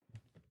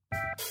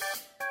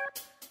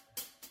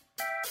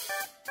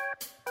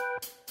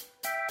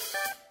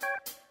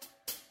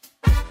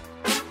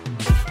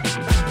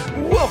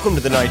Welcome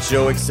to the night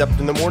show, except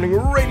in the morning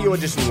radio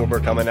edition, where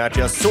we're coming at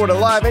you sort of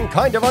live and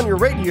kind of on your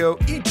radio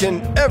each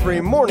and every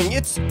morning.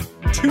 It's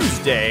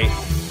Tuesday,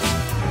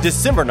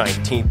 December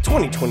 19th,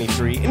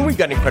 2023, and we've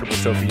got an incredible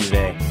show for you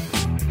today.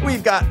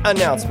 We've got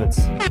announcements,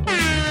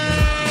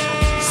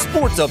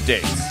 sports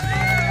updates,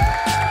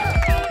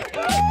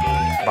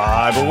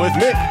 Bible with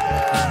Nick,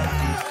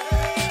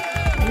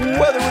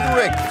 weather with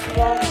Rick,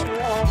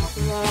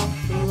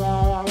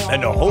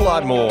 and a whole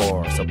lot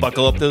more. So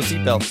buckle up those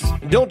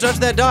seatbelts. Don't touch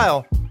that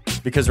dial,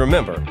 because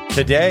remember,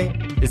 today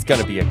is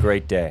going to be a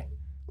great day.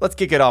 Let's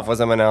kick it off with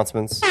some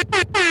announcements.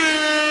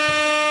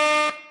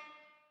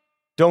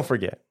 Don't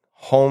forget,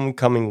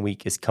 homecoming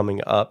week is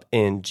coming up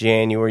in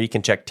January. You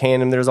can check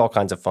Tandem. There's all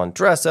kinds of fun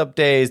dress-up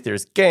days.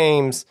 There's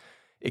games,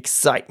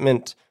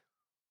 excitement,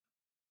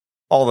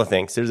 all the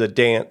things. There's a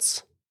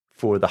dance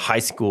for the high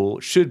school.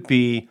 Should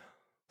be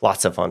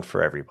lots of fun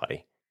for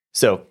everybody.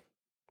 So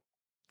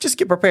just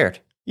get prepared.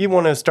 You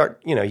want to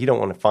start, you don't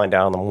want to find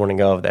out on the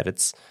morning of that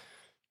it's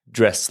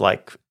dressed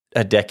like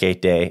a decade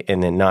day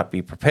and then not be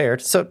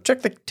prepared. So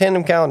check the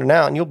Tandem calendar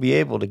now and you'll be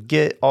able to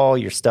get all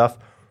your stuff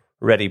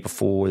ready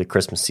before the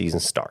Christmas season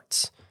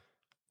starts.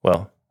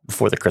 Well,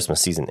 before the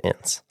Christmas season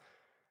ends.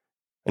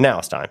 And now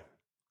it's time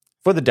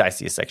for the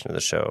diciest section of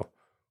the show.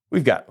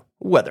 We've got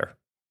weather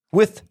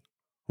with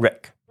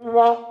Rick. Ladies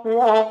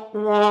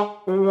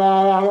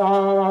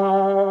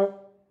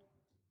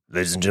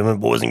and gentlemen,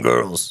 boys and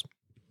girls,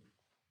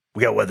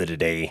 we got weather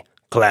today.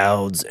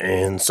 Clouds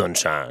and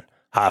sunshine.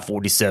 High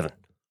 47.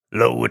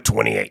 Low at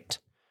 28.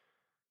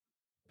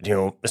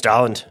 Mr.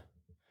 Holland,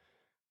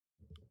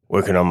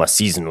 working on my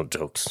seasonal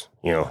jokes.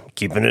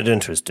 Keeping it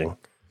interesting.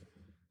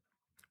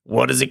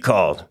 What is it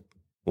called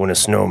when a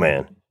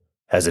snowman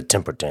has a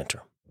temper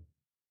tantrum?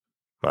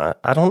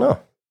 I don't know.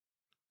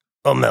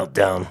 A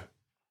meltdown.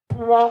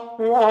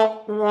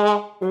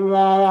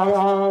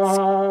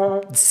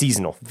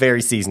 Seasonal.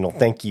 Very seasonal.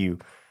 Thank you,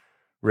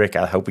 Rick.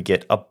 I hope we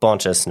get a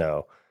bunch of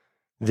snow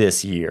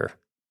this year.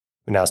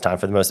 But now it's time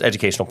for the most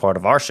educational part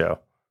of our show.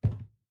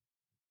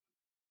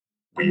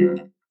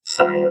 Weird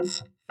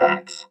science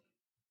facts.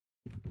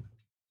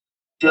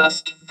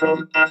 Dust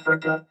from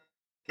Africa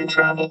can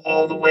travel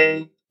all the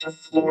way to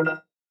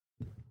Florida.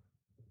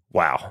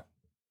 Wow.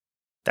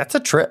 That's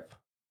a trip.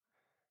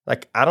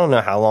 I don't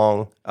know how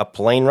long a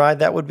plane ride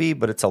that would be,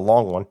 but it's a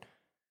long one.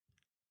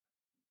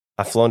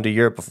 I've flown to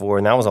Europe before,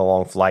 and that was a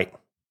long flight.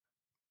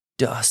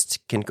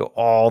 Dust can go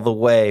all the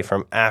way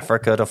from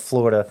Africa to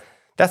Florida.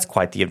 That's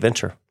quite the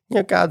adventure.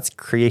 God's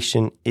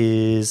creation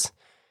it's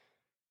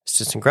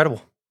just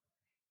incredible.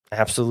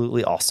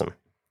 Absolutely awesome.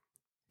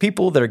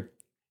 People they're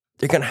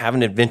going to have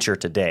an adventure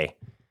today,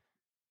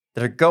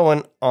 that are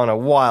going on a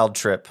wild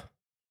trip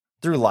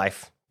through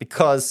life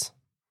because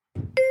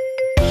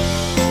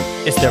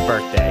it's their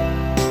birthday.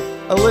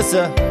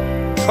 Alyssa,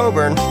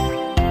 Coburn,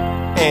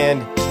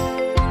 and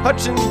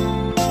Hutch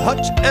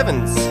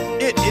Evans.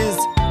 It is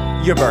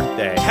your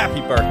birthday.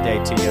 Happy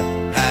birthday to you.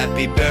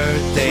 Happy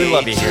birthday. We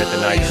love you here at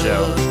the night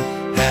show.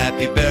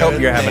 Happy birthday. Hope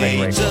you're having a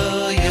great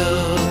one.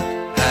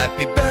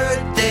 Happy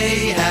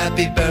birthday.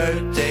 Happy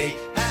birthday.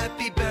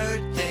 Happy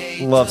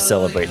birthday. Love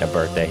celebrating a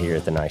birthday here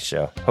at the night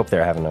show. Hope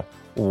they're having a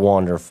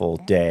wonderful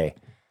day.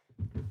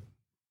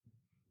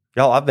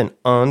 Y'all, I've been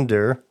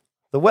under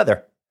the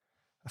weather.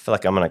 I feel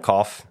like I'm going to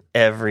cough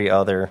every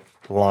other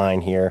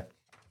line here.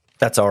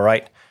 That's all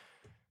right.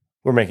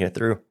 We're making it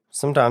through.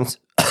 Sometimes,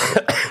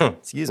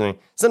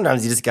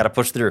 sometimes you just got to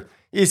push through.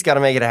 You just got to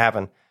make it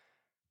happen.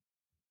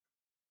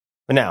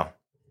 But now,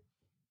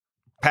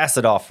 pass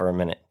it off for a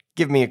minute.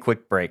 Give me a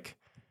quick break.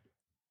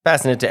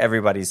 Passing it to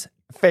everybody's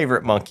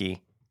favorite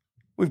monkey.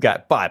 We've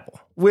got Bible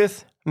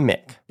with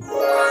Mick. Good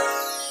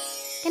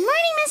morning,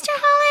 Mr.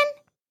 Holland.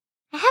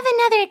 I have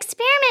another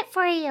experiment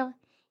for you.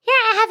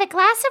 Here I have a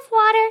glass of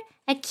water,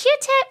 a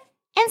Q-tip,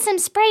 and some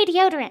spray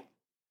deodorant.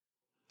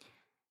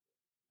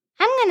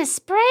 I'm going to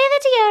spray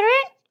the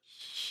deodorant.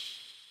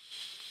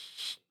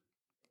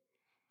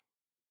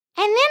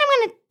 And then I'm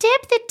going to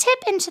dip the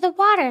tip into the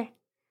water.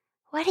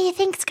 What do you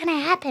think is going to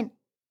happen?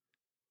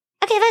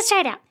 Okay, let's try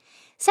it out.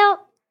 So,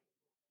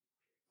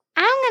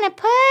 I'm going to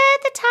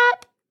put the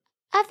top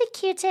of the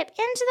Q-tip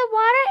into the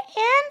water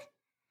and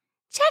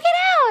check it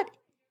out.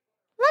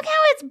 Look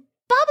how it's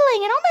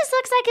bubbling. It almost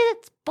looks like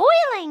it's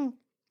boiling.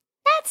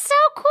 That's so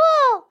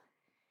cool.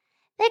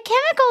 The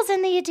chemicals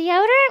in the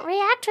deodorant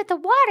react with the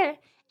water, and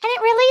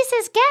it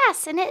releases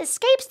gas, and it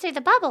escapes through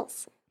the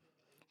bubbles.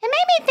 It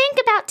made me think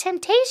about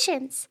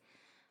temptations.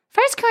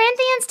 1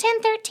 Corinthians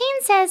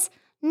 10:13 says,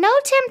 "No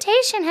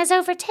temptation has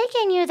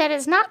overtaken you that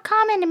is not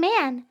common to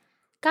man.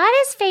 God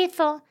is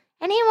faithful,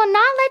 and he will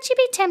not let you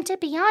be tempted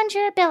beyond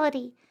your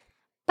ability.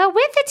 But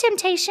with the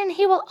temptation,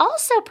 he will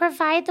also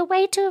provide the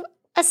way to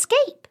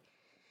escape,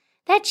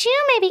 that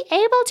you may be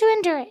able to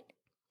endure it."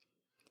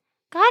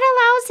 God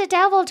allows the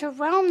devil to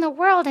roam the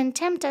world and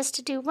tempt us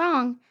to do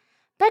wrong,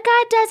 but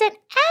God doesn't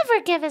ever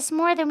give us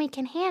more than we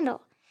can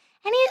handle,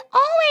 and he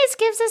always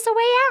gives us a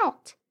way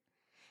out.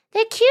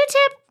 The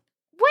Q-tip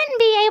wouldn't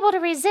be able to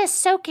resist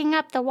soaking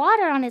up the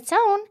water on its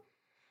own,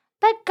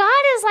 But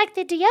God is like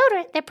the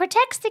deodorant that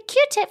protects the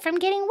Q-tip from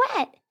getting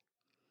wet.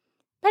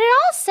 But it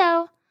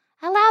also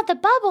allowed the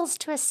bubbles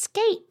to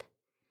escape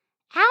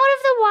out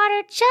of the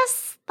water,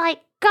 just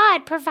like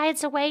God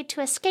provides a way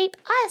to escape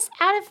us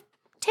out of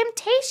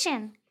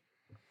temptation.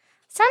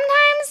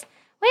 Sometimes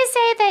we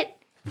say that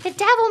the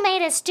devil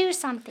made us do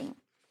something.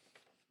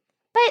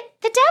 But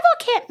the devil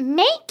can't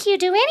make you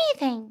do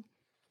anything.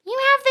 You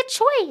have the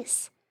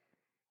choice.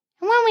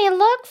 And when we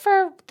look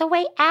for the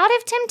way out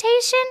of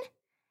temptation,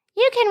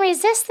 you can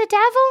resist the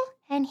devil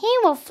and he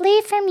will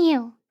flee from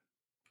you.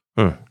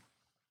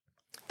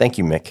 Thank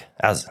you, Mick.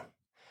 As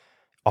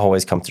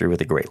always, come through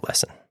with a great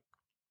lesson.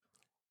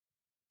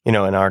 In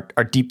our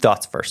Deep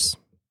Thoughts verse,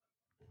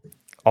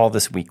 all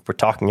this week, we're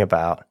talking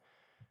about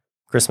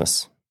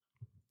Christmas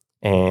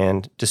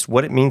and just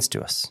what it means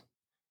to us.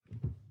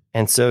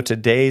 And so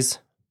today's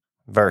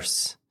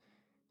verse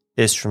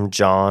is from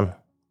John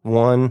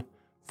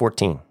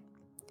 1:14.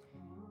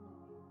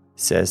 It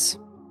says,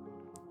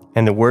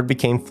 "And the Word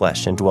became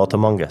flesh and dwelt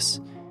among us.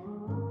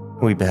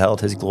 And we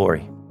beheld his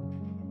glory,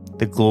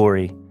 the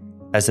glory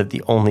as of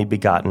the only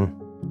begotten,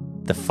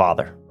 the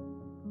Father,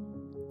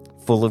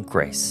 full of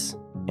grace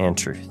and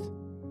truth."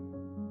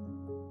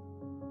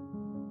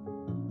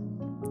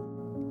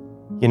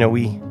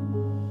 We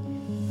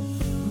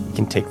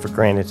can take for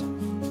granted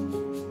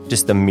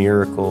just the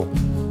miracle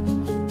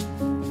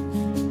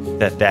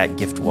that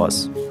gift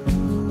was.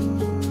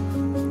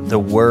 The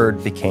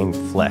Word became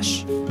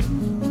flesh.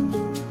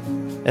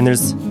 And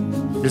there's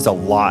a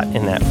lot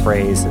in that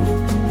phrase,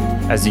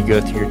 and as you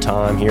go through your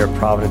time here at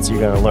Providence, you're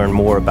going to learn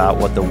more about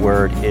what the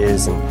Word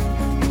is and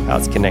how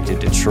it's connected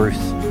to truth.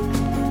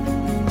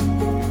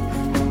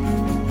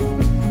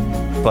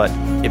 But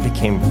it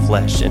became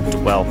flesh and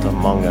dwelt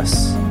among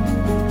us.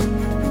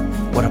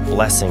 What a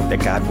blessing that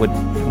God would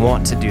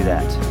want to do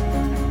that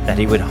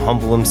he would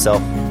humble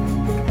himself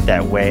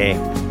that way,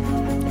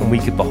 and we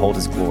could behold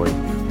his glory.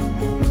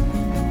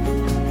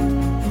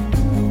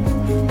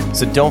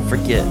 So don't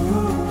forget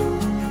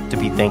to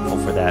be thankful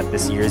for that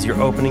this year as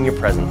you're opening your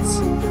presents,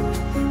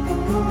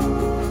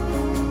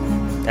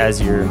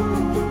 as you're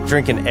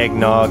drinking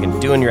eggnog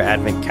and doing your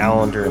Advent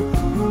calendar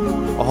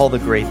and all the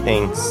great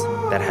things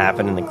that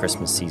happen in the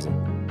Christmas season.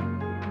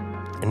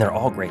 And they're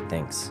all great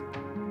things.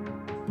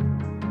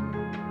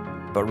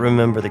 But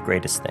remember the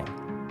greatest thing,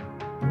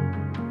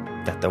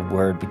 that the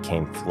Word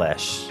became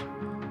flesh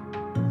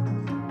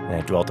and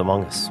it dwelt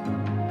among us.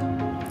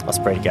 Let's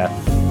pray to God.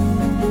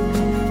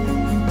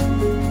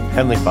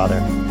 Heavenly Father,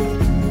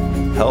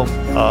 help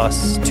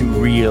us to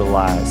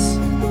realize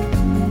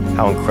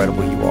how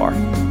incredible you are.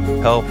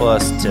 Help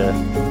us to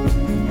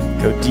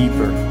go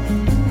deeper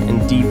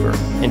and deeper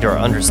into our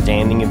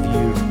understanding of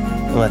you,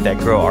 and let that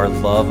grow our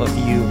love of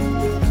you.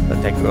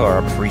 Let that grow our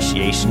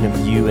appreciation of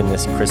you in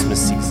this Christmas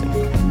season.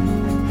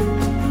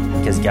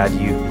 Because God,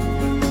 you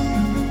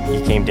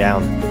came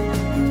down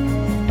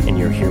and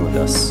you're here with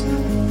us.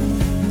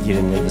 You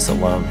didn't leave us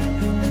alone.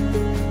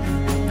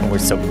 And we're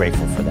so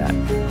grateful for that.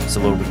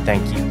 So Lord, we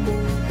thank you.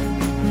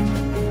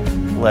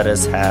 Let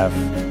us have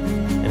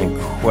an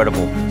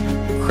incredible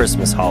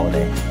Christmas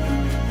holiday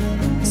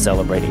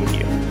celebrating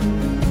you.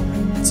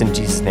 It's in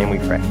Jesus' name we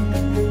pray.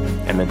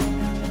 Amen.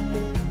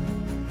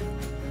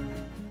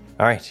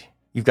 All right.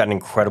 You've got an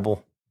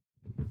incredible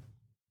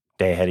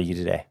day ahead of you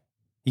today.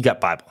 You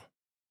got Bible,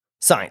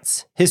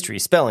 science, history,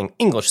 spelling,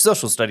 English,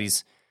 social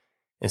studies,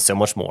 and so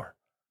much more.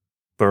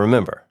 But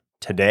remember,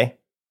 today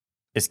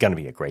is going to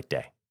be a great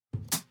day.